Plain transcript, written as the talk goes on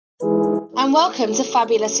And welcome to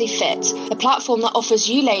Fabulously Fit, the platform that offers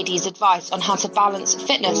you ladies advice on how to balance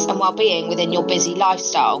fitness and well-being within your busy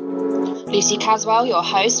lifestyle. Lucy Caswell, your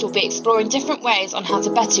host, will be exploring different ways on how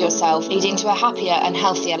to better yourself, leading to a happier and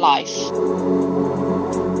healthier life.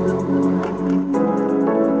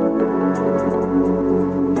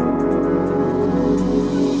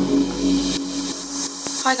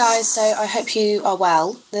 Hi guys, so I hope you are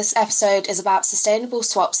well. This episode is about sustainable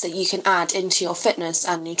swaps that you can add into your fitness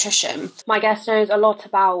and nutrition. My guest knows a lot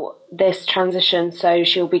about this transition, so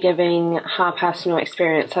she'll be giving her personal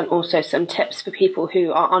experience and also some tips for people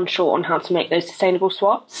who are unsure on how to make those sustainable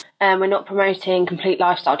swaps. We're not promoting complete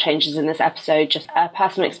lifestyle changes in this episode, just a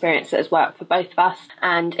personal experience that has worked for both of us,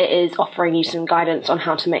 and it is offering you some guidance on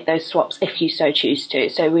how to make those swaps if you so choose to.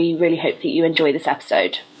 So we really hope that you enjoy this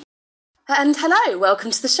episode. And hello, welcome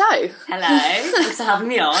to the show. Hello, thanks for having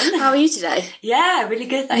me on. How are you today? Yeah, really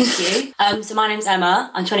good, thank you. So my name's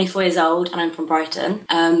Emma, I'm 24 years old and I'm from Brighton.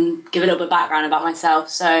 Give a little bit of background about myself.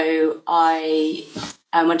 So I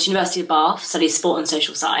went to University of Bath, studied sport and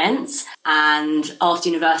social science, and after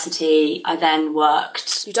university I then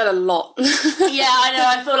worked... You've done a lot. Yeah, I know,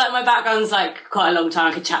 I feel like my background's like quite a long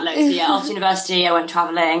time, I could chat loads, but yeah, after university I went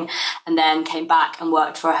travelling and then came back and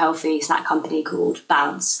worked for a healthy snack company called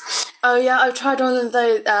Bounce. Oh yeah, I've tried one of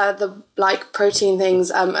the like protein things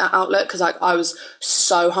at Outlook because like I was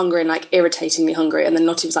so hungry and like irritatingly hungry, and then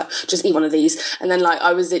Lottie was like, just eat one of these, and then like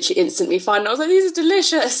I was literally instantly fine and I was like, these are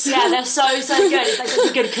delicious. Yeah, they're so good. It's like such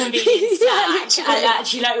a good convenient snack and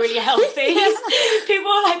actually like really healthy.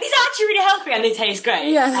 People are like, these are actually really healthy and they taste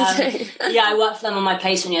great. Yeah, they do. Yeah, I worked for them on my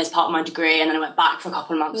placement year as part of my degree, and then I went back for a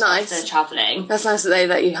couple of months after travelling. That's nice that they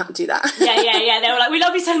let you do that. Yeah. They were like, we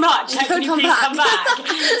love you so much. Like, can you please come back?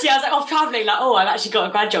 So yeah, I was like off travelling, like, oh, I've actually got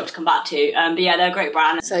a grad job to come back to. But yeah, they're a great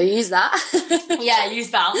brand. So you use that. Yeah, use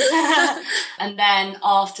Bounce. And then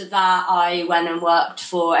after that, I went and worked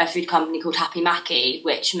for a food company called Happy Mackie,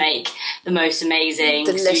 which make the most amazing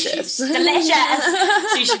delicious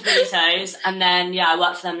sushi burritos. And then yeah, I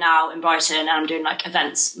work for them now in Brighton, and I'm doing like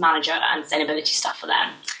events manager and sustainability stuff for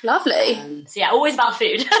them. Lovely. So yeah, always about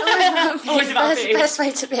food. Always about food. Best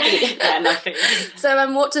way to be. Yeah, love food.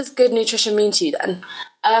 So what does good nutrition mean to you then?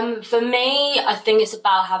 For me, I think it's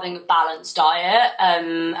about having a balanced diet,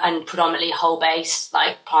 and predominantly whole-based,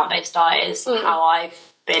 like plant-based diet is how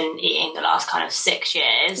I've been eating the last kind of 6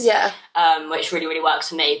 years. Yeah. Which really, really works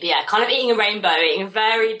for me. But yeah, kind of eating a rainbow, eating a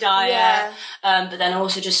varied diet, but then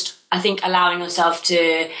also just, I think, allowing yourself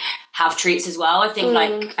to have treats as well. I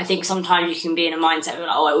think sometimes you can be in a mindset of like,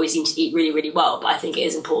 oh, I always need to eat really, really well, but I think it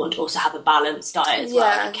is important to also have a balanced diet as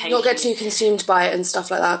well. Yeah, not get too consumed by it and stuff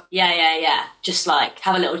like that. Yeah. Just like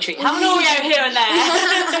have a little treat. Have an Oreo here and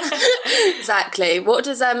there. Exactly. What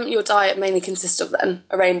does your diet mainly consist of then?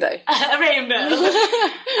 A rainbow? A rainbow.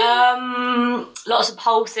 Lots of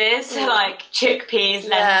pulses, like chickpeas,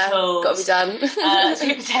 lentils. Got to be done.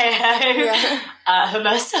 Sweet potato.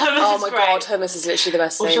 Hummus. Oh my god, hummus is literally the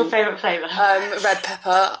best thing. What's your favourite flavour? Red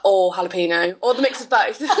pepper or jalapeno, or the mix of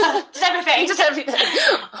both. Just everything. Just everything.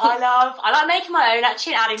 I like making my own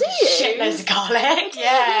actually, and adding shitloads of garlic.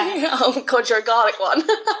 Yeah. Oh god, you're a garlic one.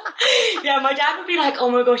 Yeah, my dad would be like, oh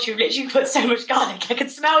my gosh, you've literally put so much garlic, I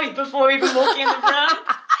could smell you before even walking in the room.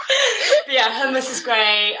 But yeah, hummus is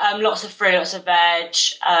great. Lots of fruit, lots of veg.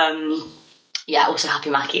 Yeah, also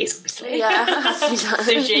Happy Mackie's, obviously. Yeah,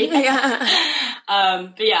 sushi. Yeah.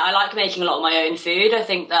 But yeah, I like making a lot of my own food. I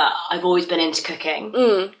think that I've always been into cooking,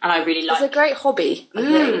 and I really like... It's a great hobby, I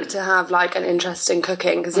think, to have like an interest in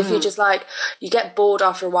cooking, because if you just like, you get bored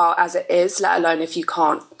after a while as it is, let alone if you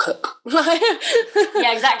can't cook.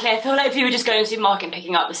 Yeah, exactly. I feel like if you were just going to the supermarket and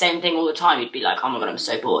picking up the same thing all the time, you'd be like, oh my god, I'm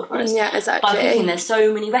so bored. Whereas yeah, exactly. by cooking, there's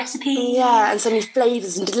so many recipes. Yeah, and so many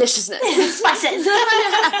flavours and deliciousness. Spices.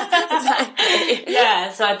 Exactly.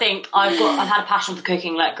 Yeah, so I think I've had a passion for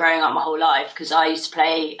cooking like growing up my whole life, because I used to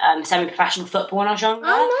play semi-professional football when I was younger.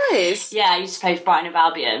 Oh, nice. Yeah, I used to play for Brighton and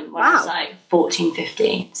Albion when I was like 14,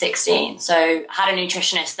 15, 16. So I had a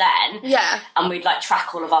nutritionist then. Yeah. And we'd like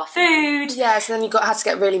track all of our food. Yeah, so then had to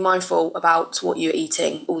get really mindful about what you were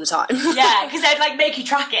eating all the time. Yeah, because they'd like make you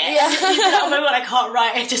track it. Yeah. You'd be like, oh my god, I can't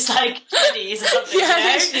write it, just like kiddies or something. Yeah, you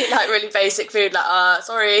know? literally, like really basic food, like,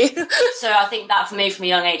 sorry. So I think that for me, from a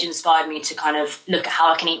young age, inspired me to kind of look at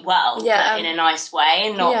how I can eat well, but in a nice way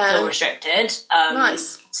and not feel restricted.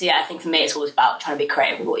 Nice. So yeah, I think for me it's always about trying to be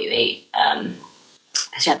creative with what you eat.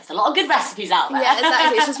 Because there's a lot of good recipes out there. Yeah,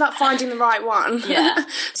 exactly. It's just about finding the right one. Yeah.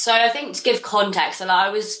 So I think to give context, I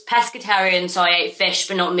was pescatarian, so I ate fish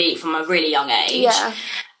but not meat from a really young age. Yeah.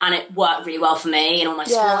 And it worked really well for me. In all my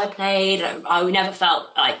sport I played, I never felt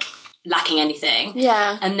like lacking anything.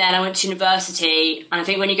 Yeah. And then I went to university, and I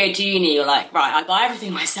think when you go to uni, you're like, right, I buy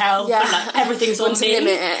everything myself. Yeah. And, like, everything's on me.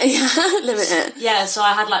 Limit it. Yeah. Limit it. Yeah, so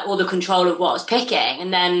I had like all the control of what I was picking,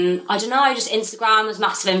 and then I don't know, just Instagram was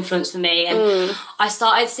massive influence for me, and I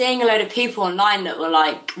started seeing a load of people online that were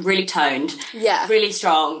like really toned, really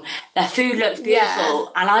strong. Their food looked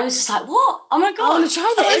beautiful, and I was just like, what? Oh my god, I want to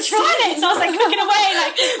try this. So I was like cooking away,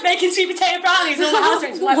 like making sweet potato brownies, and all my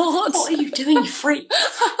housemates were like, what are you doing, you freak?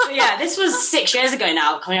 But yeah, this was 6 years ago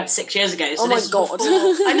now, coming up 6 years ago. So oh my god.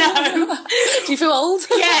 I know. Do you feel old?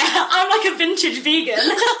 Yeah, I'm like a vintage vegan.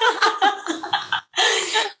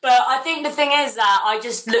 But I think the thing is that I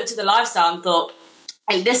just looked at the lifestyle and thought,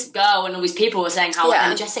 like, this girl and all these people were saying how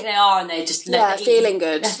energetic they are, and they just look feeling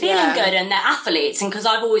good. They're feeling good, and they're athletes. And because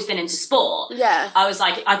I've always been into sport, I was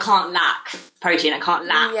like, I can't lack protein, I can't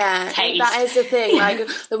lack taste. That is the thing. Like,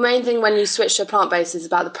 the main thing when you switch to plant-based is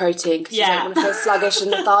about the protein, because you don't want to feel sluggish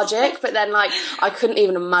and lethargic. But then, like, I couldn't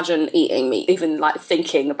even imagine eating meat, even like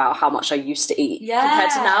thinking about how much I used to eat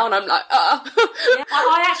compared to now, and I'm like,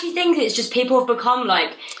 I actually think it's just people have become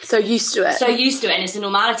like so used to it, and it's a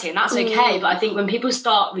normality, and that's okay. But I think when people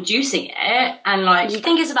start reducing it, and like, I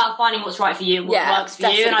think it's about finding what's right for you and what works for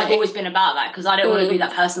you, and I've always been about that, because I don't want to be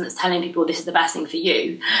that person that's telling people this is the best thing for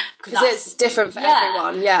you, because it's different for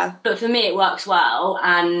everyone. But for me it works well,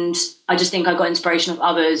 and I just think I got inspiration of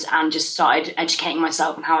others and just started educating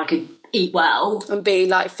myself on how I could eat well and be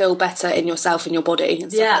like, feel better in yourself and your body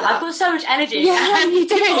and stuff like that. I've got so much energy. You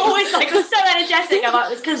do. I'm always like, I'm so energetic. I'm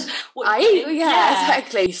like, it's because I eat.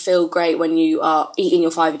 Exactly. You feel great when you are eating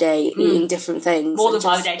your 5 a day, eating different things. More than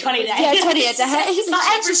 5 a day, 20 a day. Yeah, 20 a day. It's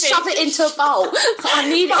like just shove it into a bowl. I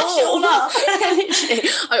need it all. Literally.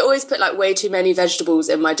 I always put like way too many vegetables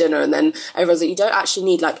in my dinner, and then everyone's like, you don't actually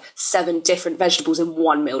need like 7 different vegetables in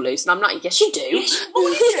one meal, Luce. And I'm like, yes, you do. Exactly.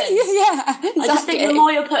 I just think the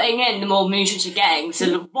more you're putting in, the more nutrients you're getting,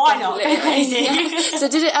 so why not go crazy? So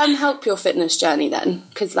did it help your fitness journey then?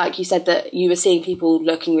 Because like you said that you were seeing people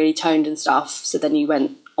looking really toned and stuff, so then you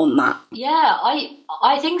went on that. Yeah,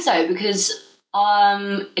 I think so, because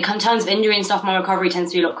in terms of injury and stuff, my recovery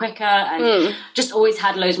tends to be a lot quicker, and just always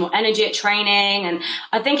had loads more energy at training, and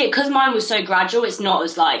I think because mine was so gradual, it's not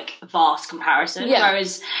as like a vast comparison,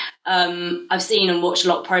 whereas I've seen and watched a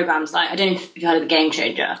lot of programs, like, I don't know if you've heard of The Game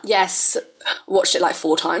Changer. Yes, watched it like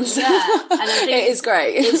 4 times. And I think it is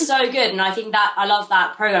great. It's so good, and I think that I love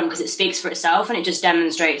that program because it speaks for itself, and it just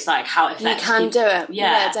demonstrates like how it affects. You can do it.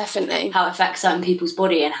 Yeah, definitely. How it affects certain people's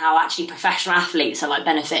body, and how actually professional athletes are like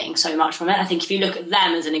benefiting so much from it. I think if you look at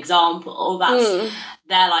them as an example, that's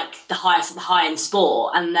they're like the highest of the high in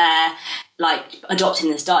sport, and they're like adopting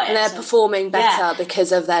this diet, and they're performing better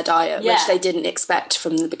because of their diet, which they didn't expect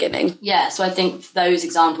from the beginning. So I think those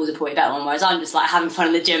examples are probably better one, whereas I'm just like having fun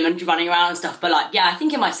in the gym and running around and stuff, but like I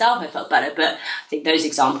think in myself I felt better, but I think those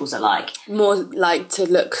examples are like more like to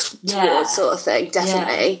look towards sort of thing,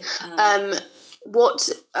 definitely. What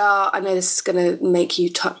I know this is going to make you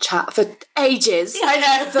chat for ages. I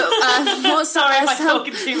know. But sorry if I'm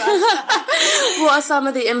talking too much. What are some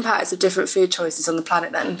of the impacts of different food choices on the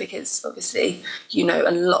planet then? Because obviously you know a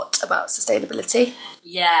lot about sustainability.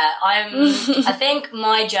 Yeah, I think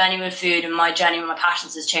my journey with food and my journey with my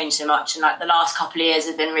passions has changed so much, and like the last couple of years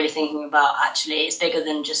I've been really thinking about, actually it's bigger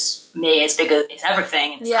than just me, it's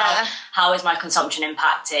everything. It's how is my consumption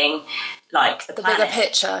impacting like the planet, bigger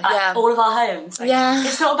picture, all of our homes. Like,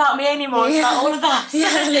 it's not about me anymore. It's about all of us.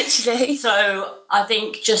 Yeah, literally. So I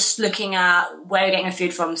think just looking at where you're getting your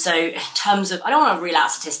food from. So in terms of, I don't want to rule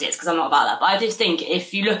out statistics because I'm not about that, but I just think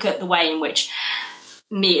if you look at the way in which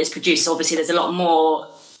meat is produced, obviously there's a lot more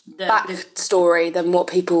backstory than what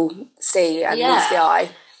people see and meets the eye.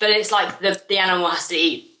 But it's like the animal has to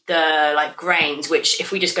eat the like grains, which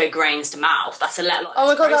if we just go grains to mouth, that's a lot. Oh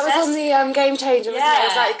my god, that was on the Game Changer, wasn't it? It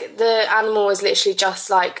was like the animal is literally just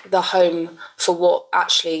like the home for what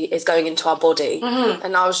actually is going into our body,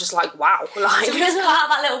 and I was just like, wow. Like, so we just cut out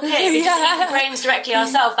that little pig, we just eat the grains directly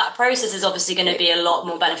ourselves. That process is obviously going to be a lot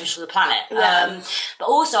more beneficial to the planet. But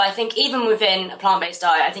also, I think even within a plant-based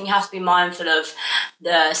diet, I think you have to be mindful of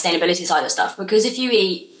the sustainability side of stuff, because if you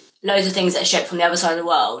eat loads of things that are shipped from the other side of the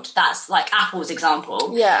world, that's like Apple's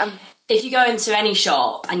example. If you go into any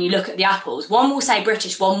shop and you look at the apples, one will say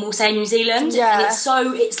British, one will say New Zealand, and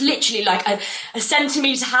it's literally like a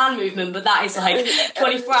centimetre hand movement, but that is like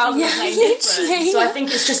 24 hours of plain difference. So I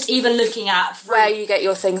think it's just even looking at where you get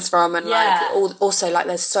your things from, and like also like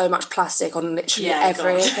there's so much plastic on literally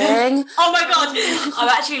everything. Oh my god, I'm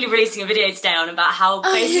actually releasing a video today on about how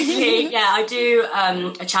basically I do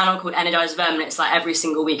a channel called Energize Vermin, and it's like every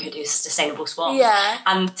single week I do sustainable swaps,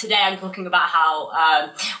 and today I'm talking about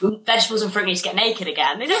how vegetables and fruit need to get naked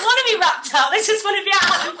again. They don't want to be wrapped up. They just want to be out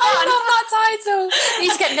having fun. I love that title.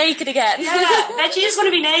 Need to get naked again. Yeah, veggies just want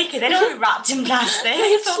to be naked. They don't want to be wrapped in plastic.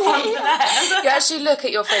 It's not fun for them. You actually look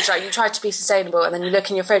at your fridge, like, you try to be sustainable, and then you look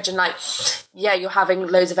in your fridge and, like, yeah, you're having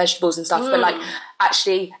loads of vegetables and stuff, but, like,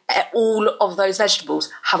 actually all of those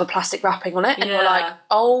vegetables have a plastic wrapping on it, and you're like,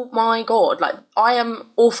 oh my god, like, I am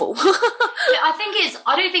awful.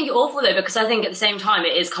 I don't think you're awful though, because I think at the same time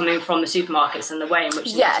it is coming from the supermarkets and the way in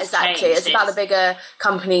which exactly. It's about the bigger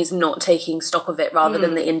companies not taking stock of it rather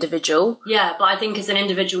than the individual. Yeah, but I think as an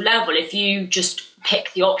individual level, if you just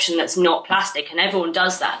pick the option that's not plastic and everyone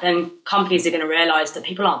does that, then companies are going to realise that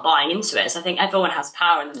people aren't buying into it. So I think everyone has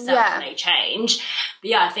power in themselves to make change.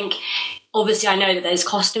 But yeah, I think obviously I know that there's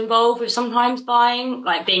cost involved with sometimes buying,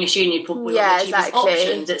 like being a student, you probably want the cheapest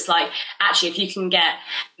options. It's like, actually, if you can get,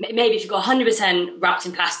 maybe if you've got 100% wrapped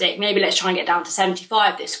in plastic, maybe let's try and get down to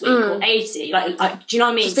 75 this week or 80. Like, do you know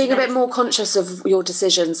what I mean? Just being a bit more conscious of your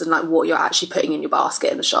decisions and like what you're actually putting in your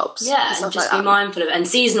basket in the shops. Yeah, and just be mindful of it. And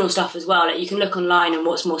seasonal stuff as well. Like, you can look online and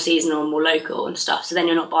what's more seasonal and more local and stuff. So then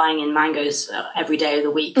you're not buying in mangoes every day of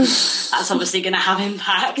the week. That's obviously going to have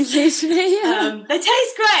impact. They taste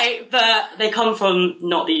great, but they come from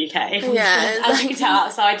not the UK. As you can tell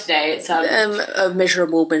outside today, it's a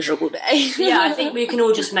miserable day. Yeah, I think we can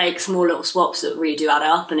all just make small little swaps that really do add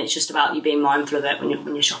up, and it's just about you being mindful of it when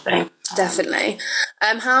you're shopping. Definitely.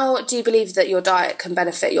 How do you believe that your diet can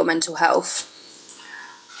benefit your mental health?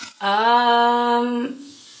 I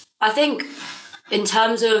think in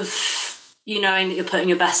terms of you knowing that you're putting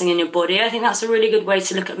your best thing in your body, I think that's a really good way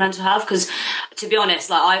to look at mental health, because to be honest,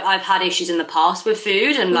 like I've had issues in the past with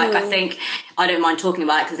food, and like I think I don't mind talking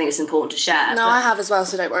about it because I think it's important to share. No, I have as well,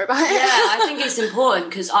 so don't worry about it. Yeah, I think it's important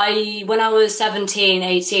because when I was 17,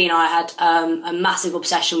 18, I had a massive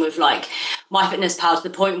obsession with like MyFitnessPal to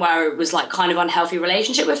the point where it was like kind of unhealthy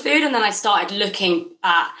relationship with food, and then I started looking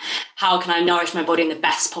at how can I nourish my body in the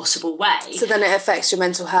best possible way. So then it affects your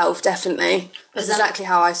mental health, definitely. That's exactly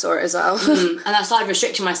how I saw it as well. And I started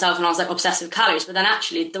restricting myself, and I was like obsessed with calories. But then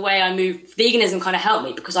actually the way I moved, veganism kind of helped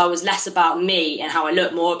me, because I was less about me and how I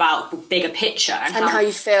look, more about the bigger picture. And how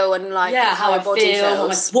you feel, and like how your body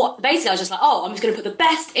feels. Basically I was just like, I'm just going to put the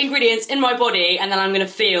best ingredients in my body, and then I'm going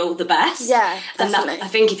to feel the best. Yeah, definitely. And I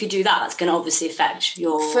think if you do that, that's going to obviously affect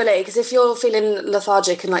your... Fully, because if you're feeling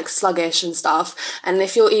lethargic and like sluggish and stuff, and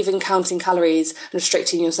if you're even counting calories and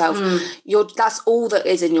restricting yourself, that's all that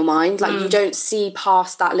is in your mind. Like you don't see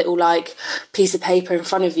past that little like piece of paper in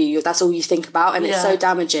front of you. That's all you think about, and it's so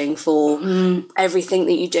damaging for everything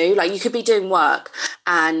that you do. Like you could be doing work,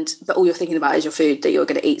 but all you're thinking about is your food that you're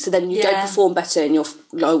going to eat. So then you don't perform better in your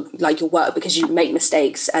work, because you make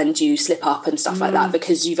mistakes and you slip up and stuff like that,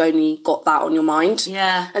 because you've only got that on your mind.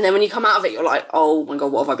 Yeah. And then when you come out of it, you're like, oh my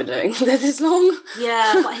god, what have I been doing this long?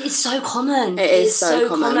 Yeah, but it's so common. It is so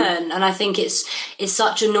common, and I think it's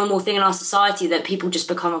such a normal thing in our society that people just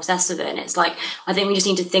become obsessed with it. And it's like, I think we just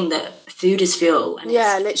need to think that food is fuel. And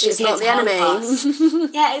literally, it's not the enemy.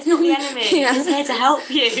 Yeah, it's not the enemy. It's here to help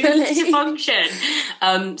you to function.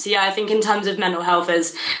 So yeah, I think in terms of mental health,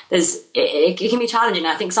 it can be challenging.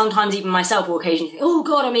 I think sometimes even myself will occasionally think, oh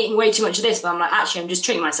god, I'm eating way too much of this, but I'm like, actually I'm just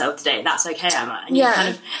treating myself today, that's okay, am I? And you kind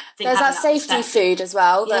of think there's that safety food as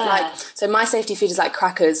well, that like, so my safety food is like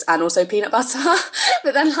crackers and also peanut butter.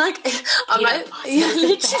 But then like I'm like,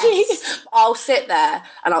 literally I'll sit there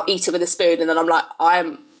and I'll eat it with a spoon, and then I'm like,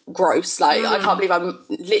 I'm gross, like I can't believe I'm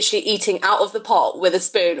literally eating out of the pot with a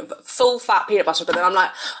spoon of full fat peanut butter. But then I'm like,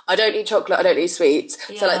 I don't eat chocolate, I don't eat sweets,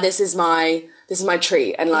 so like this is my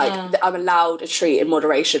treat, and like I'm allowed a treat in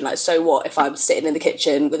moderation. Like, so what if I'm sitting in the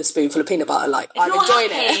kitchen with a spoonful of peanut butter? Like, I'm enjoying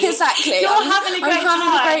it. Exactly. I'm having a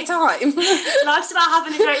great time. Life's about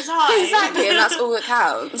having a great time. Exactly, and that's all that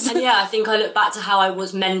counts. And yeah, I think I look back to how I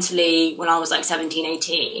was mentally when I was like 17,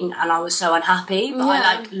 18, and I was so unhappy, but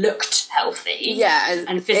I like looked healthy.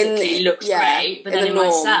 And physically looked great, but then in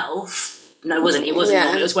myself... No, it wasn't. It wasn't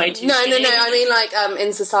normal. It was way too skinny. No. I mean, like,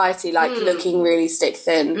 in society, like, looking really stick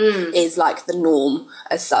thin is, like, the norm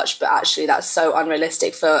as such. But actually, that's so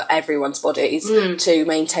unrealistic for everyone's bodies to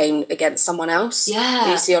maintain against someone else. Yeah.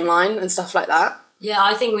 You see online and stuff like that. Yeah,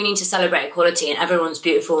 I think we need to celebrate equality, and everyone's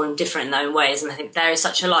beautiful and different in their own ways. And I think there is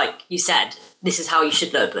such a, like you said, this is how you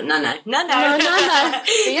should look, but no. Be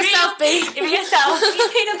yourself, Be yourself.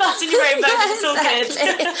 Eat peanut butter and your rainbows. It's all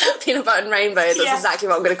good. Peanut butter and rainbows. That's exactly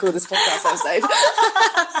what I'm going to call this podcast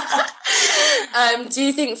episode. Do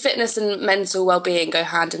you think fitness and mental well-being go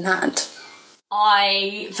hand in hand?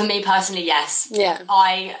 For me personally, yes. Yeah.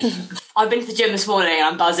 I've been to the gym this morning and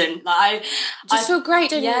I'm buzzing. Like, I feel great,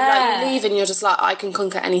 don't you? Like, you leave and you're just like, I can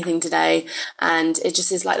conquer anything today, and it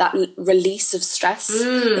just is like that release of stress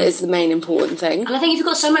is the main important thing. And I think if you've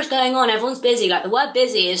got so much going on, everyone's busy. Like, the word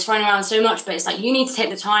busy is thrown around so much, but it's like you need to take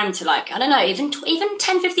the time to, like, I don't know, even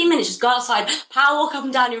 10-15 minutes, just go outside, power walk up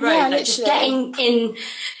and down your road, like just getting in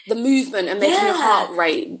the movement and making your heart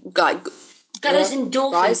rate like get those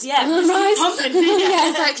endorphins, rise. Pumping. Yeah,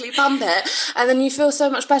 exactly, pump it, and then you feel so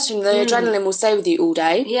much better, and the adrenaline will stay with you all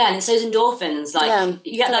day. Yeah, and it's those endorphins, like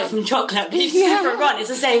you get that from chocolate, but you go for a run, it's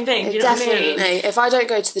the same thing. Do you know Definitely. what I mean? If I don't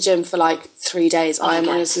go to the gym for like 3 days, I'm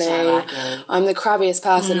honestly, I'm the crabbiest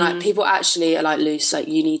person. Like, people actually are like, Luce, like,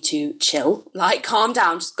 you need to chill, like, calm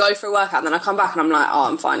down, just go for a workout, and then I come back and I'm like, oh,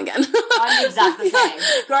 I'm fine again. I'm exactly the same.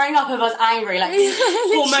 Growing up, if I was angry, like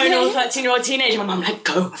hormonal 13-year-old teenager, my mum like,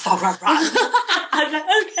 go for a run. I'd be like,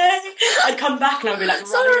 okay. I'd come back and I'd be like,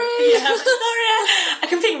 sorry. I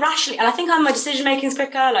can think rationally, and I think my decision making's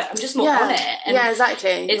quicker. Like, I'm just more on it. And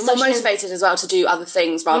exactly. It's more motivated as well to do other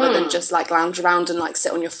things rather than just like lounge around and like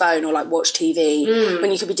sit on your phone or like watch TV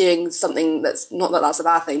when you could be doing something that's not that that's a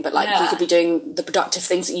bad thing, but like you could be doing the productive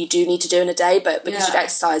things that you do need to do in a day. But because you've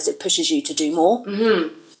exercised, it pushes you to do more.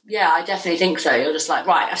 Yeah, I definitely think so. You're just like,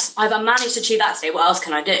 right, I've managed to achieve that today, what else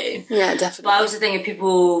can I do? Yeah, definitely. But I also think if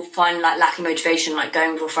people find like lacking motivation, like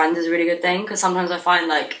going with friends is a really good thing, because sometimes I find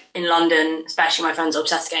like in London, especially, my friends are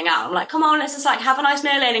obsessed with getting out. I'm like, come on, let's just like have a nice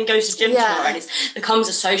meal in and go to the gym tomorrow, and it becomes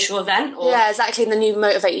a social event. Exactly, and then you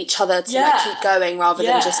motivate each other to like keep going rather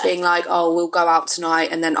than just being like, oh, we'll go out tonight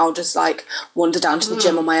and then I'll just like wander down to the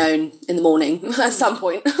gym on my own in the morning at some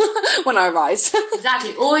point when I arise.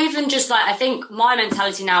 Exactly. Or even just like, I think my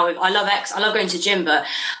mentality now with, I love going to the gym, but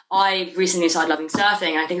I recently started loving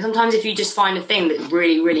surfing. I think sometimes if you just find a thing that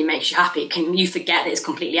really, really makes you happy, you forget that it's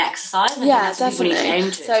completely exercise. Yeah, definitely.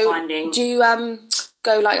 Aim to, so do you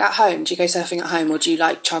go like at home? Do you go surfing at home, or do you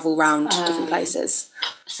like travel around different places?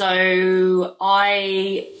 So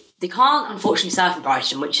they can't unfortunately surf in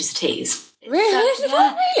Brighton, which is a tease. Really?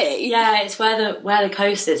 Really? Yeah, it's where the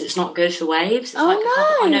coast is. It's not good for waves. It's no.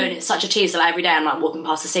 I know, and it's such a tease that like, every day I'm like walking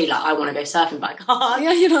past the sea, like I want to go surfing, but I can't.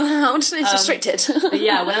 Yeah, you're not allowed. It's restricted. But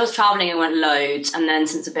yeah, when I was travelling, I went loads, and then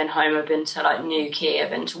since I've been home, I've been to like Newquay, I've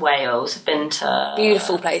been to Wales, I've been to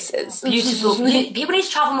beautiful places. Beautiful. People need to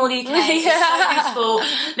travel more than the UK. It's so beautiful.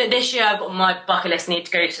 But this year, I've got on my bucket list. I need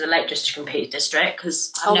to go to the Lake District and Peak District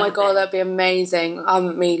because my god, that'd be amazing.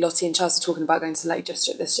 Me, Lottie, and Charles are talking about going to the Lake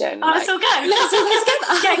District this year. And let's all go. Let's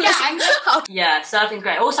get that. Yeah, surfing's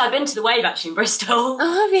great. Also, I've been to the Wave actually in Bristol.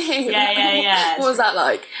 Oh, have you? Yeah. What was that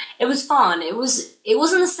like? It was fun. It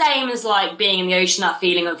wasn't the same as like being in the ocean, that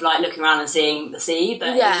feeling of like looking around and seeing the sea, but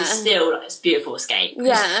it was still like, it's a beautiful escape.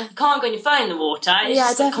 Yeah. You can't go on your phone in the water. It's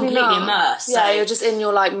just definitely completely immersed. Yeah, so you're just in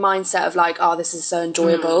your like mindset of like, oh, this is so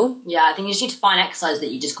enjoyable. Yeah, I think you just need to find exercise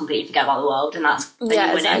that you just completely forget about the world, and that's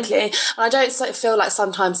exactly. And I don't feel like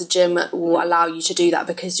sometimes the gym will allow you to do that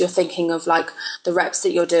because you're thinking of like the reps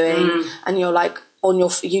that you're doing, and you're like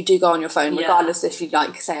you do go on your phone regardless if you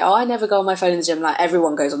like say, oh, I never go on my phone in the gym. Like,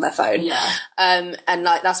 everyone goes on their phone. And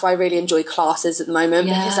like that's why I really enjoy classes at the moment,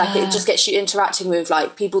 because like it just gets you interacting with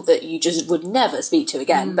like people that you just would never speak to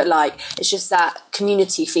again, but like it's just that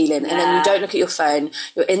community feeling, and then you don't look at your phone,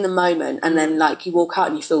 you're in the moment, and then like you walk out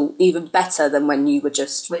and you feel even better than when you were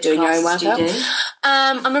just doing your own workout.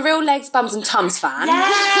 I'm a real legs, bums and tums fan.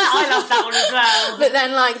 I love that one as well. But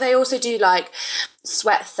then like they also do like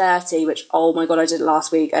Sweat 30, which, oh my god, I did it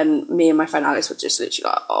last week, and me and my friend Alex were just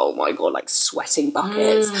literally like, oh my god, like sweating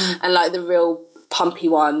buckets, and like the real pumpy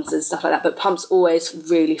ones and stuff like that. But pump's always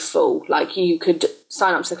really full. Like, you could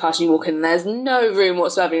sign up to the class and you walk in and there's no room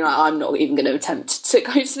whatsoever. You're like, I'm not even going to attempt to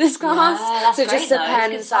go to this class. That's so it just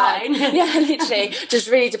depends. Yeah, literally, just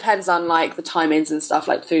really depends on like the timings and stuff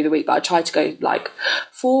like through the week. But I try to go like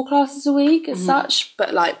 4 classes a week as such,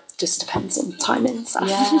 but like just depends on timing and stuff.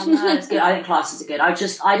 Yeah, no, it's good. I think classes are good. I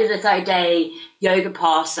did a 30-day yoga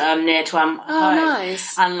pass near to home,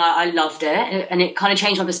 nice, and like I loved it, and it kind of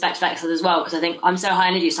changed my perspective of exercise as well, because I think I'm so high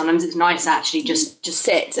energy. Sometimes it's nice to actually just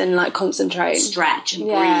sit and like concentrate, stretch and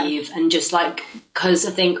breathe, and just like, because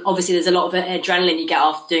I think obviously there's a lot of adrenaline you get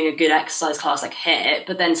after doing a good exercise class like HIIT,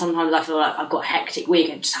 but then sometimes I feel like I've got a hectic week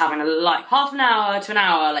and just having like half an hour to an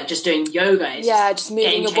hour like just doing yoga. Just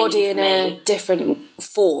moving your body in a different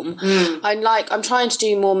form. I'm trying to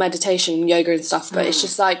do more meditation, yoga and stuff, but it's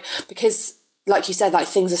just like, because like you said, like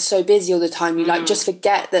things are so busy all the time, you like just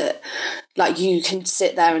forget that like you can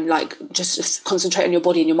sit there and like just concentrate on your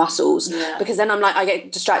body and your muscles, because then I'm like, I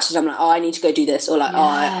get distracted, I'm like, oh, I need to go do this, or like, oh,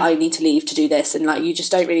 I need to leave to do this, and like you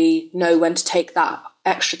just don't really know when to take that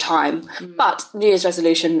extra time. But New Year's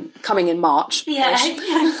resolution coming in March. Yeah,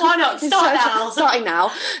 why not? Start now. Starting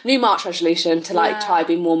now. New March resolution to like try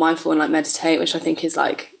be more mindful and like meditate, which I think is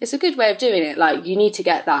like, it's a good way of doing it. Like you need to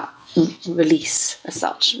get that release as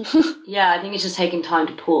such. Yeah, I think it's just taking time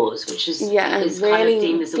to pause, which is really kind of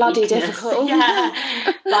deemed as a bloody weakness. difficult. Yeah,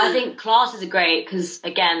 but I think classes are great because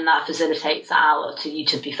again that facilitates the hour to you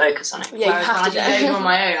to be focused on it. Yeah, whereas you have when to I do do on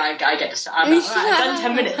my own, I get to I'm like, alright, I've done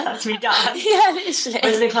 10 minutes, that's me done. Yeah, literally.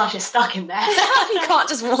 Whereas in the class you're stuck in there. You can't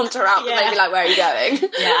just wander out and maybe like, where are you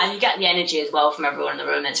going? Yeah, and you get the energy as well from everyone in the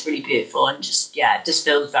room. It's really beautiful and just it just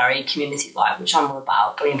feels very community vibe, which I'm all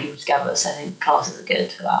about, bringing people together. So I think classes are good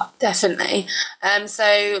for that. Definitely.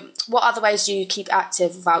 So what other ways do you keep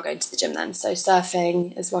active without going to the gym then? So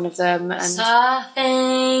surfing is one of them. And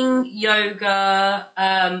surfing, yoga,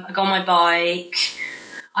 I go on my bike.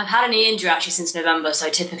 I've had a knee injury actually since November, so I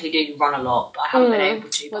typically do run a lot, but I haven't been able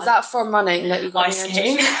to. Was that from running that you got ice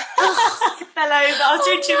skating? I fell over. I was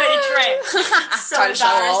doing too many tricks. So trying to show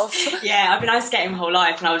off. Yeah, I've been ice skating my whole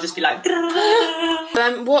life, and I would just be like.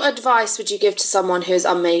 What advice would you give to someone who is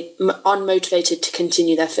unmotivated to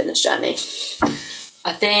continue their fitness journey?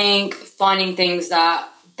 I think finding things that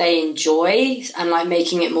they enjoy and like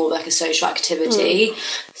making it more like a social activity.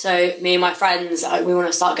 So me and my friends, we want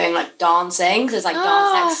to start going like dancing. So it's like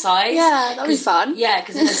dance exercise. Yeah, that'd be fun. Yeah,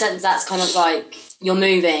 because in a sense that's kind of like you're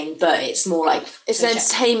moving, but it's more like it's an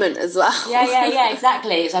entertainment as well. Yeah,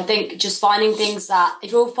 exactly. So I think just finding things that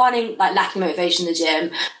if you're finding like lacking motivation in the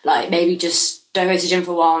gym, like maybe just don't go to the gym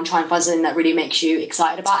for a while and try and find something that really makes you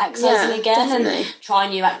excited about exercising again. Definitely. And try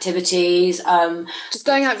new activities. Just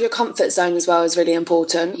going out of your comfort zone as well is really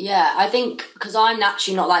important. Yeah, I think because I'm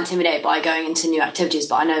naturally not that intimidated by going into new activities,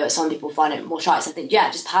 but I know that some people find it more shy. So I think,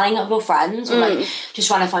 just paddling up with your friends or like just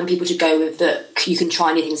trying to find people to go with that you can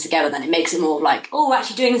try new things together, then it makes it more like, oh, we're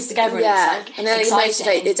actually doing this together. Yeah, and it's like and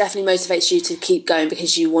then it definitely motivates you to keep going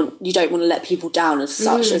because you don't want to let people down as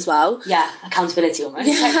such as well. Yeah, accountability almost.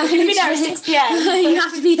 Yeah, like, we're going to be there at 6 p.m. You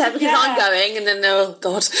have to be there because I'm going, and then oh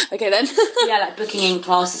god, okay then. Yeah, like booking in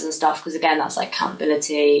classes and stuff because again that's like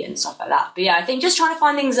accountability and stuff like that. But yeah, I think just trying to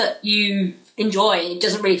find things that you enjoy. It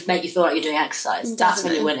doesn't really make you feel like you're doing exercise. That's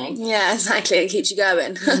when you're winning. Yeah, exactly. It keeps you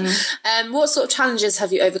going. What sort of challenges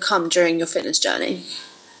have you overcome during your fitness journey?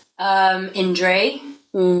 Injury.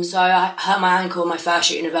 So I hurt my ankle my first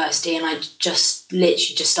year at university, and I literally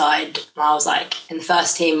just started. And I was like in the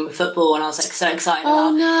first team of football, and I was like so excited.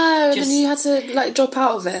 Oh no! And then you had to like drop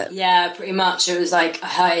out of it. Yeah, pretty much. It was like I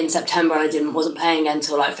hurt in September, and I wasn't playing again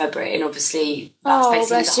until like February, and obviously that's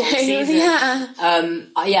basically the whole season.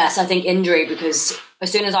 Yeah. So I think injury, because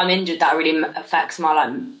as soon as I'm injured, that really affects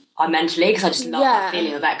my mentally, because I just love that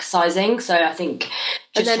feeling of exercising. So I think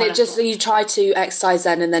and then you try to exercise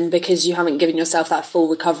then, and then because you haven't given yourself that full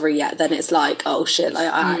recovery yet, then it's like, oh shit,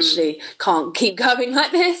 like I actually can't keep going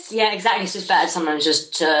like this. Yeah, exactly. It's just better sometimes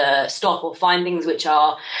just to stop or find things which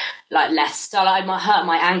are like less. So like, I might hurt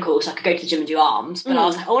my ankle, so I could go to the gym and do arms, but I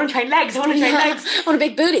was like, I want to train legs. I want a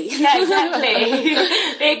big booty. Yeah, exactly.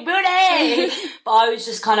 Big booty. But I was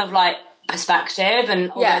just kind of like, perspective, and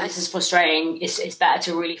although this is frustrating, it's better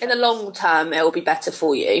to really in the long term it will be better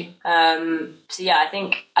for you. So yeah, I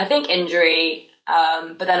think injury,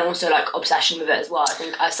 but then also like obsession with it as well. I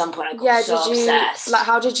think at some point I got obsessed. Like,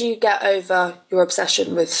 how did you get over your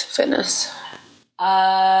obsession with fitness?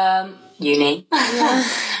 Uni. Yeah.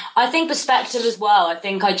 I think perspective as well. I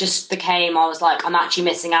think I was like, I'm actually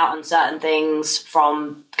missing out on certain things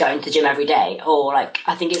from going to the gym every day, or like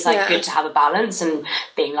I think it's like good to have a balance and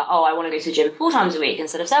being like, oh, I want to go to the gym 4 times a week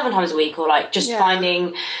instead of 7 times a week, or like just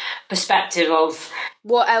finding perspective of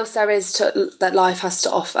what else there is that life has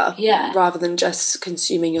to offer, rather than just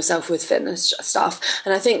consuming yourself with fitness stuff.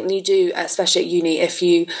 And I think you do, especially at uni, if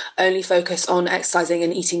you only focus on exercising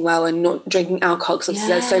and eating well and not drinking alcohol, because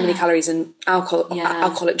obviously there's so many calories in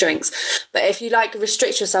alcoholic drinks. But if you like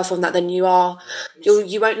restrict yourself on that, then you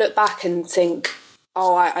won't look back and think,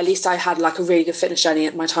 oh, at least I had like a really good fitness journey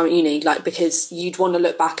at my time at uni, like, because you'd want to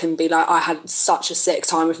look back and be like, I had such a sick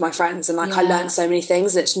time with my friends, and like I learned so many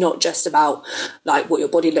things. It's not just about like what your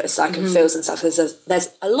body looks like and feels and stuff. There's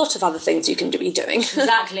a lot of other things you can be doing.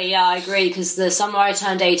 Exactly, yeah, I agree, because the summer I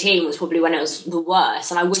turned 18 was probably when it was the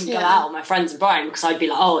worst, and I wouldn't go out with my friends and Brian because I'd be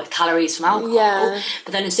like, oh, it's calories from alcohol.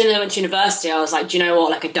 But then as soon as I went to university, I was like, do you know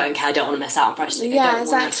what, like I don't care, I don't want to miss out on fresh things.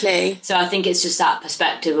 Exactly. So I think it's just that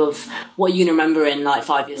perspective of what you remember in in like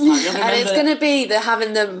 5 years' time. And it's going to be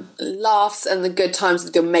having the laughs and the good times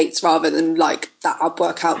with your mates rather than like that ab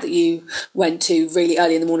workout that you went to really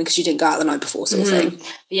early in the morning because you didn't go out the night before sort of thing.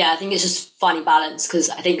 But yeah, I think it's just finding balance, because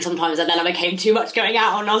I think sometimes then I became too much going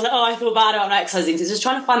out and I was like, oh, I feel bad about not exercising. So it's just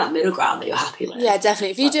trying to find that middle ground that you're happy with. Yeah,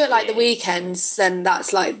 definitely. If you do it like the weekends, then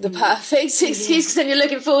that's like the perfect excuse, because then you're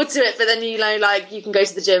looking forward to it, but then you know, like you can go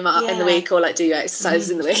to the gym in the week or like do your exercises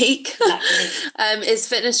in the week. Exactly. Is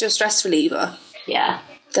fitness your stress reliever? Yeah.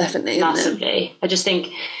 Definitely. Massively. I just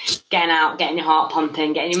think getting out, getting your heart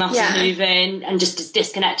pumping, getting your muscles moving, and just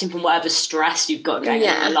disconnecting from whatever stress you've got going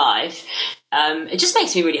on in your life, it just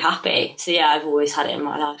makes me really happy. So yeah, I've always had it in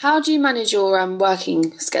my life. How do you manage your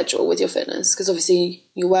working schedule with your fitness? Because obviously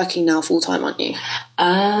you're working now full time, aren't you?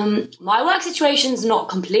 My work situation's not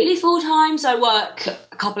completely full time, so I work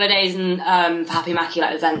a couple of days in for Happy Mackie,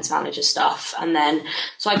 like events manager stuff, and then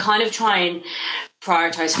so I kind of try and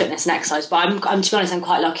prioritise fitness and exercise. But I'm to be honest, I'm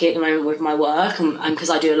quite lucky at the moment with my work, and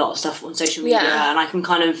because I do a lot of stuff on social media, and I can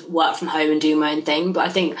kind of work from home and do my own thing. But I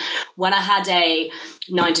think when I had a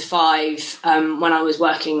 9 to 5, when I was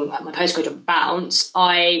working at my postgrad job at Bounce,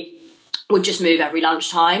 I would just move every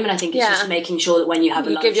lunchtime, and I think it's just making sure that when you have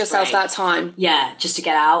a lunch give yourself break, that time, just to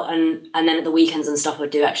get out, and then at the weekends and stuff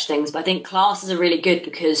I'd do extra things. But I think classes are really good,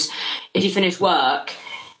 because if you finish work,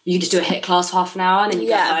 you just do a HIIT class for half an hour and then you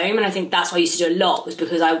go home. And I think that's what I used to do a lot, was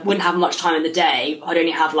because I wouldn't have much time in the day. I'd only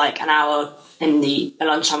have like an hour in the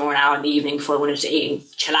lunchtime or an hour in the evening before I wanted to eat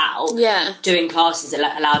and chill out. Doing classes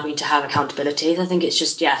that allowed me to have accountability. So I think it's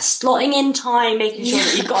just slotting in time, making sure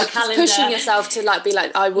that you've got a calendar, just pushing yourself to like be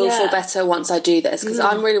like, I will feel better once I do this, because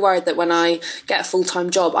I'm really worried that when I get a full-time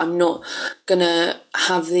job, I'm not gonna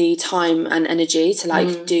have the time and energy to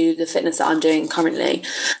like do the fitness that I'm doing currently.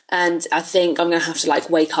 And I think I'm gonna have to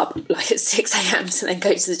like wake up like at 6 a.m. to then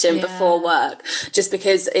go to the gym before work, just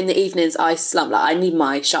because in the evenings I slump. Like I need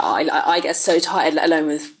my shut eye. I get so tired, let alone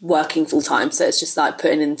with working full time. So it's just like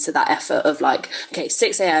putting into that effort of like, okay,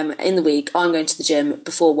 6 a.m. in the week I'm going to the gym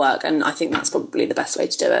before work, and I think that's probably the best way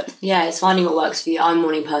to do it. Yeah, it's finding what works for you. I'm a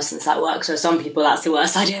morning person that's at work, so some people that's the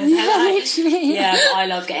worst idea. Literally. Yeah, but I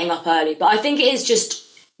love getting up early. But I think it is just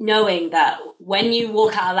knowing that when you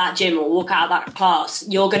walk out of that gym or walk out of that class,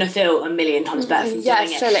 you're going to feel a million times better from doing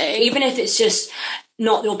it. Even if it's just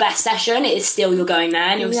not your best session, it is still you're going there,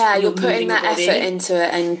 and you're putting that effort into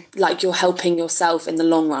it, and like you're helping yourself in the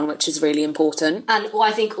long run, which is really important. And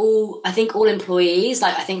I think all employees,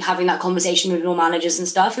 like I think having that conversation with your managers and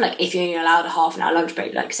stuff, and like if you're only allowed a half an hour lunch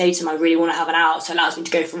break, like say to them, I really want to have an hour, so it allows me to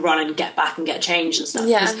go for a run and get back and get changed and stuff.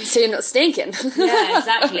 Yeah, so you're not stinking. Yeah,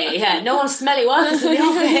 exactly. Yeah, no one's smelly workers in the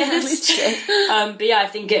office. But yeah, I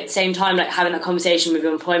think at the same time, like having that conversation with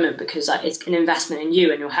your employment, because like it's an investment in you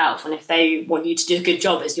and your health, and if they want you to do a good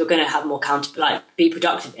job, is you're going to have more be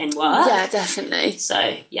productive in work. Yeah, definitely.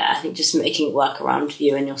 So yeah, I think just making it work around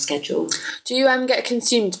you and your schedule. Do you get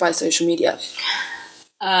consumed by social media?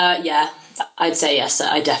 Yeah, I'd say yes,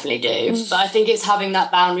 I definitely do. But I think it's having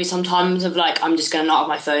that boundary sometimes of like, I'm just going to not have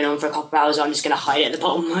my phone on for a couple of hours, or I'm just going to hide it at the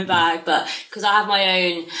bottom of my bag. But because I have my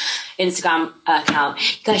own Instagram account,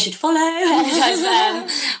 you guys should follow.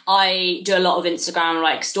 I do a lot of Instagram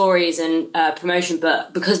like stories and promotion,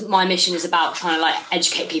 but because my mission is about trying to like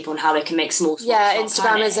educate people on how they can make small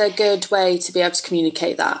Instagram is a good way to be able to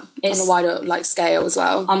communicate that on a wider like scale as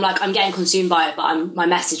well. I'm getting consumed by it, but my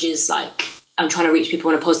message is like, I'm trying to reach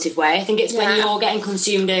people in a positive way. I think it's when you're getting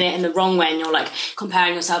consumed in it in the wrong way, and you're like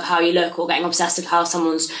comparing yourself how you look, or getting obsessed with how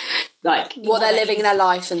someone's like what they're living in their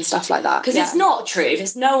life and stuff like that. Because it's not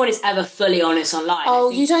truth. No one is ever fully honest online. Oh,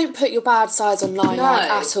 you don't put your bad sides online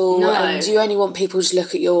at all. No. And you only want people to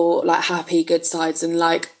look at your like happy, good sides. And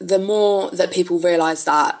like the more that people realise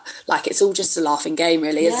that, like it's all just a laughing game,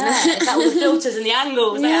 really, isn't it? It's like all the filters and the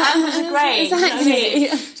angles. Like, the angles are great. Exactly. You know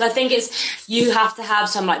what I mean? So I think you have to have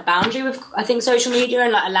some like boundary with social media,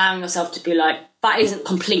 and like allowing yourself to be like, that isn't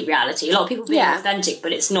complete reality. A lot of people being authentic,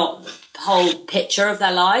 but it's not the whole picture of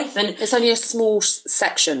their life, and it's only a small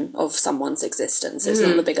section of someone's existence. It's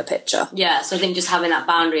not the bigger picture. Yeah, so I think just having that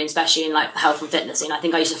boundary, and especially in like the health and fitness scene, I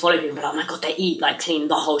think I used to follow people, but oh my god, they eat like clean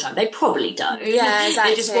the whole time. They probably don't. Yeah,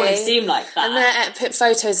 exactly. They just want to seem like that. And their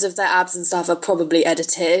photos of their abs and stuff are probably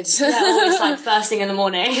edited. Yeah, always like first thing in the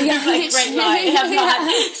morning. Like great light.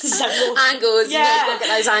 Angles. Yeah, you've got to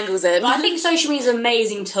get those angles in. But I think social media is an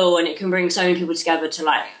amazing tool, and it can bring so many people together to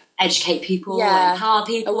like educate people, empower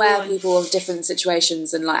people, aware people of different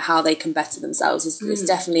situations and like how they can better themselves. It's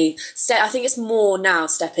definitely I think it's more now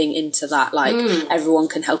stepping into that, like everyone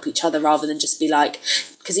can help each other rather than just be like,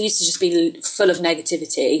 because it used to just be full of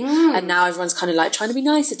negativity, and now everyone's kind of like trying to be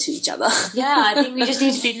nicer to each other. Yeah, I think we just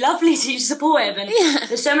need to be lovely to each, supportive, and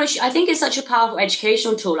there's so much. I think it's such a powerful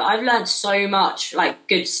educational tool. Like, I've learned so much like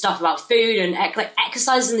good stuff about food and like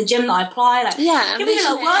exercises in the gym that I apply. Like, give me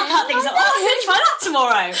little workout things. Like, I'm going to try that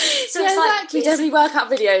tomorrow. So it's exactly. like Definitely workout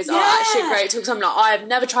videos are actually great because I'm like, I've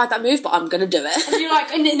never tried that move, but I'm going to do it. And you're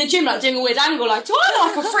like in the gym, like doing a weird angle. Like, do I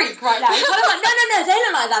look like a freak right now? You're kind of like, no, they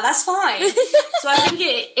look like that. That's fine. So I think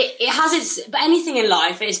it has its, but anything in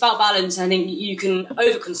life, it's about balance. And I think you can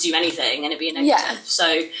overconsume anything and it be a negative. Yeah.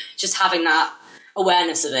 So just having that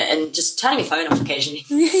awareness of it and just turning your phone off occasionally.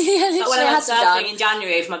 Like when I went surfing in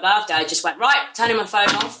January for my birthday, I just went, turning my phone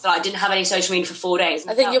off. Like, I didn't have any social media for 4 days.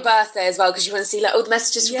 I think your birthday as well, because you want to see like all the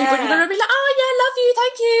messages from people and you're going to be like, oh yeah, love you,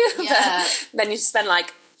 thank you. Yeah. But then you spend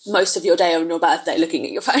like most of your day on your birthday looking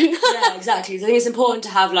at your phone. Yeah, exactly. So I think it's important to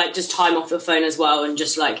have like just time off your phone as well, and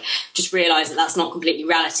just realise that that's not completely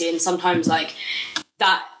reality, and sometimes like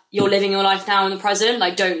that you're living your life now in the present.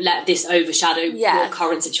 Like, don't let this overshadow your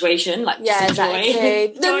current situation. Like, just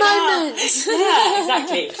enjoy the moment. Yeah,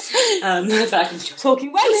 exactly. I feel like I'm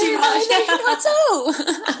talking way too much. Not at all.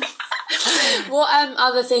 What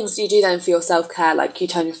other things do you do then for your self-care? Like, you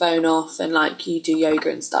turn your phone off and like you do yoga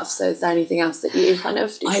and stuff. So is there anything else that you kind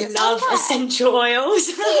of do? I love essential oils.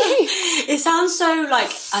 It sounds so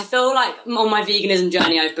like, I feel like on my veganism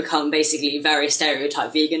journey I've become basically very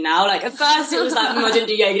stereotype vegan now. Like, at first it was like, I didn't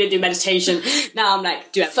do yoga, didn't do meditation. Now I'm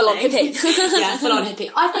like, do everything. Full on hippie. Yeah, full on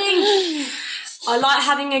hippie. I think I like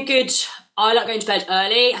having I like going to bed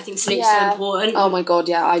early. I think sleep's so important. Oh my god,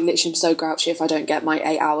 yeah. I literally am so grouchy if I don't get my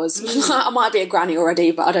 8 hours. I might be a granny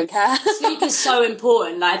already, but I don't care. Sleep is so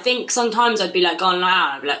important. Like, I think sometimes I'd be like going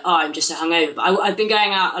out, I'd be like, oh, I'm just so hungover. But I've been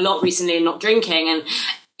going out a lot recently and not drinking, and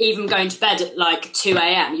even going to bed at like 2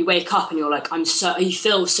 a.m, you wake up and you're like, you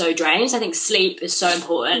feel so drained. So I think sleep is so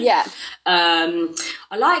important. Yeah.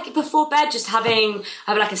 I like before bed just have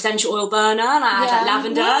like essential oil burner, and I add like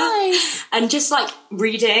lavender and just like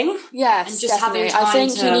reading. Yes, and just definitely. having time I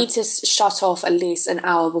think you need to shut off at least an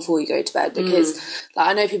hour before you go to bed, because like,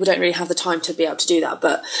 I know people don't really have the time to be able to do that,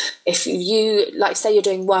 but if you like say you're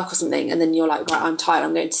doing work or something and then you're like, right, I'm tired,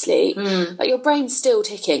 I'm going to sleep, like your brain's still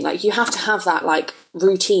ticking. Like, you have to have that like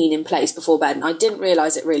routine in place before bed, and I didn't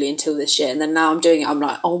realise it really until this year, and then now I'm doing it, I'm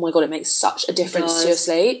like, oh my god, it makes such a difference to your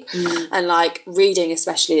sleep. And like reading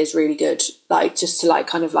especially is really good, like just to like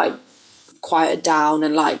kind of like quiet it down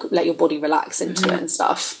and like let your body relax into it and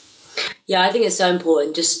stuugh. Yeah, I think it's so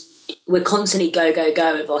important. Just we're constantly go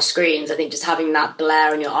with our screens. I think just having that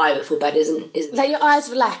glare in your eye before bed isn't let your eyes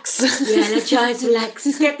relax. Yeah, let your eyes relax.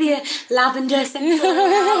 Just get the lavender essential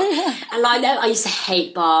oil. And like, I used to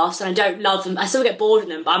hate baths and I don't love them. I still get bored of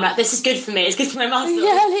them, but I'm like, this is good for me, it's good for my muscles.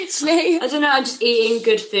 Yeah, literally. I don't know, I'm just eating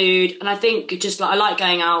good food, and I think just like I like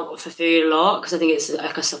going out for food a lot because I think it's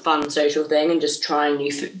like a fun social thing, and just trying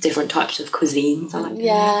different types of cuisines. I like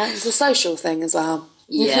it's a social thing as well.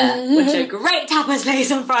 Yeah, which are a great tapas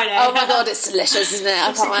place on Friday. Oh my god, it's delicious, isn't it?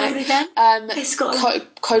 I can't wait. It's got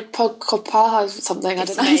Copa something. I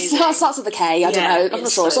don't know. It starts with a K. I don't know. I'm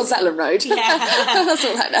not sure. It's on Zetland Road. Yeah, that's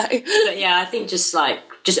all I know. But yeah, I think just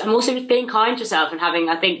I'm also just being kind to yourself and having,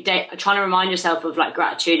 I think, trying to remind yourself of like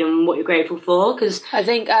gratitude and what you're grateful for. Because I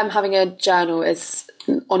think having a journal is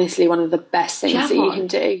honestly one of the best things that you can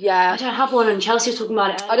do. Yeah, I don't have one, and Chelsea was talking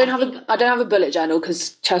about it earlier. I don't have a bullet journal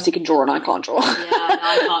because Chelsea can draw and I can't draw. Yeah, no,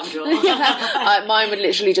 I can't draw. Mine would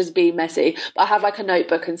literally just be messy. But I have like a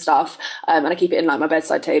notebook and stuff, and I keep it in like my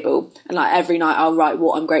bedside table. And like every night I'll write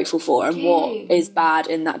what I'm grateful for and what is bad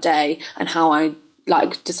in that day and how I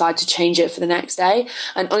like decide to change it for the next day.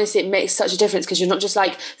 And honestly, it makes such a difference because you're not just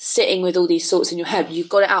like sitting with all these thoughts in your head. You've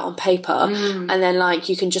got it out on paper, and then like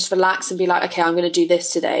you can just relax and be like, okay, I'm going to do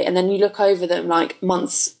this today, and then you look over them like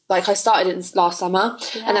months. Like I started it last summer,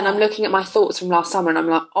 and then I'm looking at my thoughts from last summer and I'm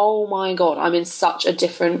like, oh my god, I'm in such a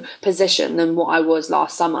different position than what I was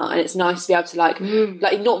last summer. And it's nice to be able to like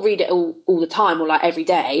not read it all the time or like every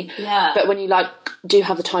day, but when you like do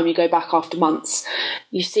have the time, you go back after months,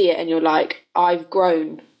 you see it and you're like, I've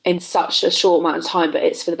grown in such a short amount of time, but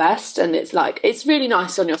it's for the best. And it's like, it's really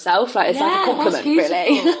nice on yourself, like it's like a compliment,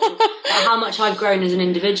 really. Like how much I've grown as an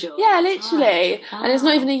individual. Yeah, literally. And it's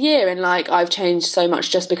not even a year, and like I've changed so much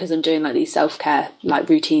just because I'm doing like these self-care like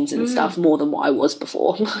routines and stuff more than what I was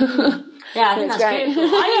before. Yeah, I think that's great.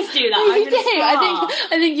 beautiful. I used to do that. You do.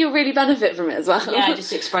 I think you'll really benefit from it as well. Yeah,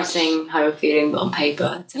 just expressing how you're feeling, but on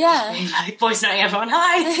paper. Yeah. Like voice noting everyone,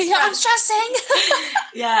 hi. Yeah, I'm stressing.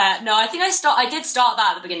 Yeah, no, I think I did start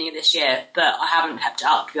that at the beginning of this year, but I haven't kept it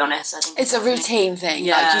up, to be honest. I think it's a routine thing.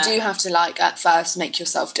 Yeah. Like, you do have to, like, at first make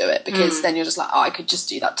yourself do it, because then you're just like, oh, I could just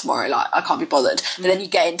do that tomorrow. Like, I can't be bothered. But then you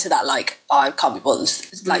get into that, like, oh, I can't be bothered,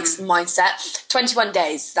 like, mindset. 21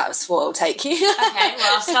 days, that's what it'll take you. Okay,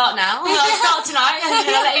 well, I'll start now. I'll start tonight, and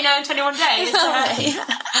then I'll let you know in 21 days.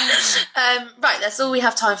 Right, that's all we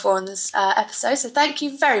have time for on this episode. So thank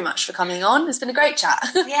you very much for coming on. It's been a great chat.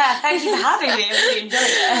 Yeah, thank you for having me. I really enjoyed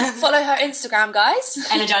it. Follow her Instagram, guys.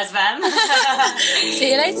 Energize them.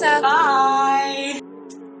 See you later. Bye.